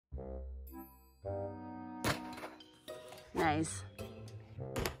Nice.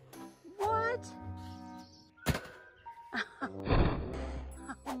 What?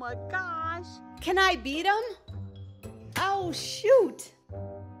 Oh my gosh. Can I beat him? Oh, shoot.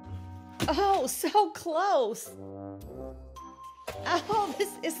 Oh, so close. Oh,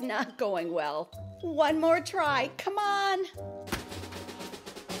 this is not going well. One more try. Come on.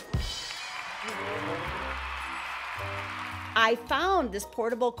 I found this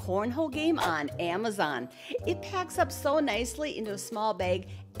portable cornhole game on Amazon. It packs up so nicely into a small bag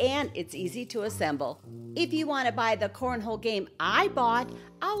and it's easy to assemble. If you want to buy the cornhole game I bought,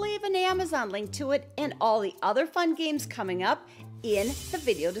 I'll leave an Amazon link to it and all the other fun games coming up in the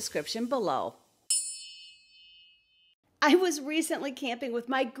video description below. I was recently camping with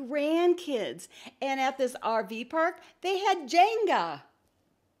my grandkids, and at this RV park, they had Jenga.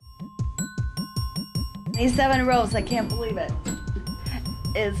 27 rows, I can't believe it.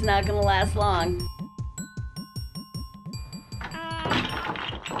 It's not gonna last long.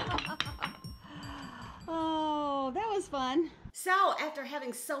 Oh, that was fun. So, after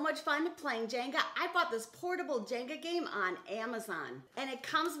having so much fun playing Jenga, I bought this portable Jenga game on Amazon. And it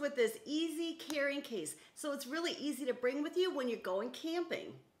comes with this easy carrying case, so it's really easy to bring with you when you're going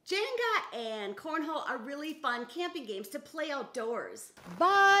camping. Jenga and cornhole are really fun camping games to play outdoors.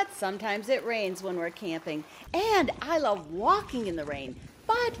 But sometimes it rains when we're camping, and I love walking in the rain.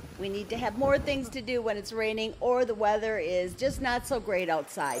 But we need to have more things to do when it's raining or the weather is just not so great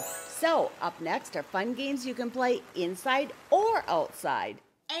outside. So up next are fun games you can play inside or outside.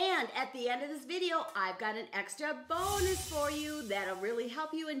 And at the end of this video, I've got an extra bonus for you that'll really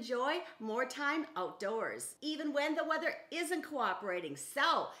help you enjoy more time outdoors, even when the weather isn't cooperating.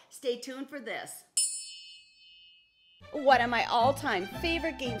 So stay tuned for this. One of my all-time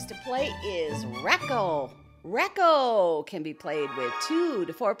favorite games to play is Recco. Recco can be played with 2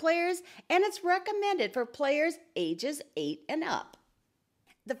 to 4 players, and it's recommended for players ages 8 and up.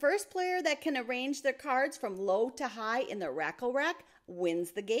 The first player that can arrange their cards from low to high in the Recco rack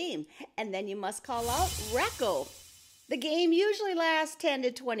wins the game, and then you must call out Recco. The game usually lasts 10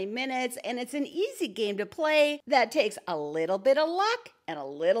 to 20 minutes, and it's an easy game to play that takes a little bit of luck and a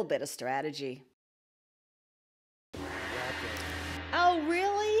little bit of strategy. Oh,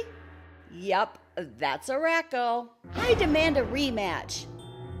 really? Yup, that's a Recco. I demand a rematch.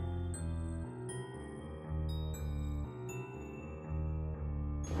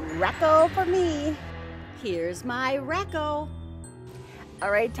 Recco for me. Here's my Recco. All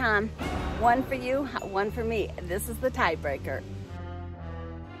right, Tom. 1 for you, 1 for me. This is the tiebreaker.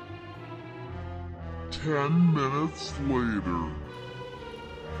 10 minutes later.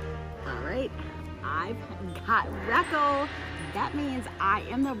 All right, I've got Recco. That means I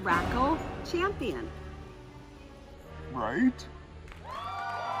am the Recco champion. Right?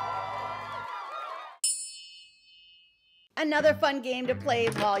 Another fun game to play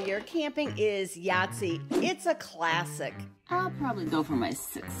while you're camping is Yahtzee. It's a classic. I'll probably go for my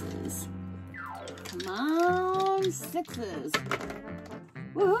 6s. Come on, 6s.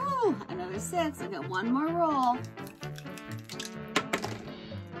 Woohoo! Another 6. I got 1 more roll.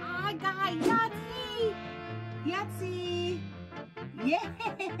 I got Yahtzee! Yahtzee!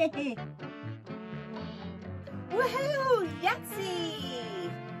 Yay! Woohoo!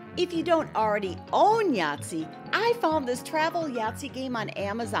 Yahtzee! If you don't already own Yahtzee, I found this travel Yahtzee game on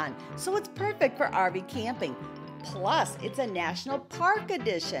Amazon, so it's perfect for RV camping. Plus, it's a national park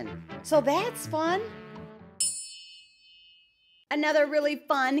edition, so that's fun. Another really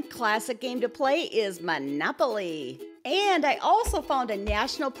fun classic game to play is Monopoly. And I also found a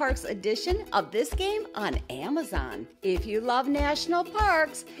National Parks edition of this game on Amazon. If you love national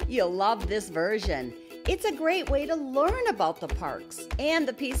parks, you'll love this version. It's a great way to learn about the parks. And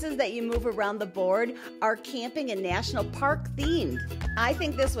the pieces that you move around the board are camping and national park themed. I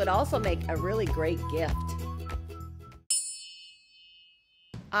think this would also make a really great gift.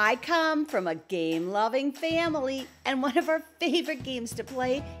 I come from a game-loving family, and one of our favorite games to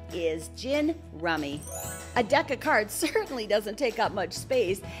play is Gin Rummy. A deck of cards certainly doesn't take up much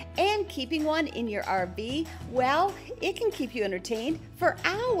space, and keeping one in your RV, well, it can keep you entertained for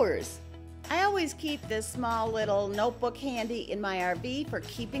hours. I always keep this small little notebook handy in my RV for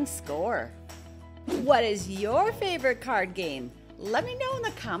keeping score. What is your favorite card game? Let me know in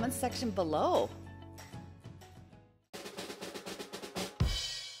the comments section below.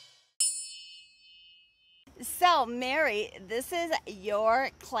 So, Mary, this is your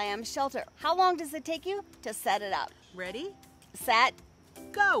clam shelter. How long does it take you to set it up? Ready, Set,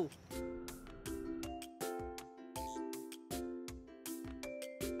 go!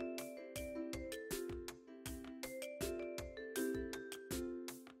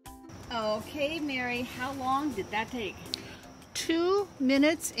 Okay, Mary, how long did that take? 2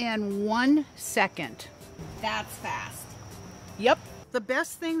 minutes and 1 second. That's fast. Yep. The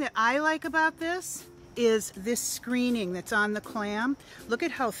best thing that I like about this is this screening that's on the clam. Look at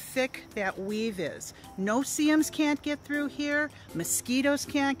how thick that weave is. No-see-ums can't get through here. Mosquitoes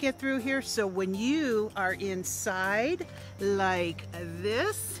can't get through here. So when you are inside like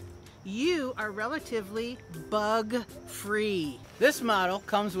this, you are relatively bug-free. This model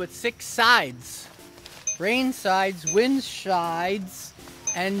comes with 6 sides. Rain sides, wind sides,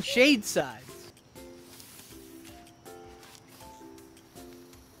 and shade sides.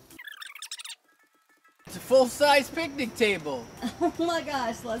 It's a full-size picnic table. Oh my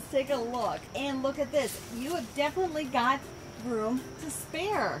gosh, let's take a look. And look at this. You have definitely got room to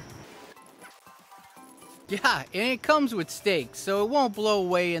spare. Yeah, and it comes with stakes, so it won't blow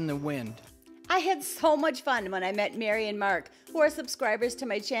away in the wind. I had so much fun when I met Mary and Mark, who are subscribers to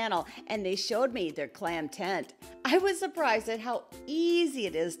my channel, and they showed me their clam tent. I was surprised at how easy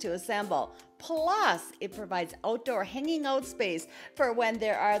it is to assemble. Plus, it provides outdoor hanging out space for when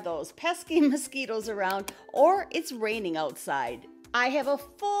there are those pesky mosquitoes around or it's raining outside. I have a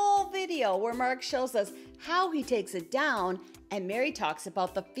full video where Mark shows us how he takes it down and Mary talks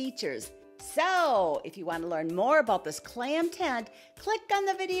about the features. So, if you want to learn more about this clam tent, click on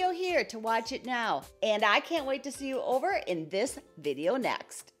the video here to watch it now. And I can't wait to see you over in this video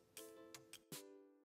next.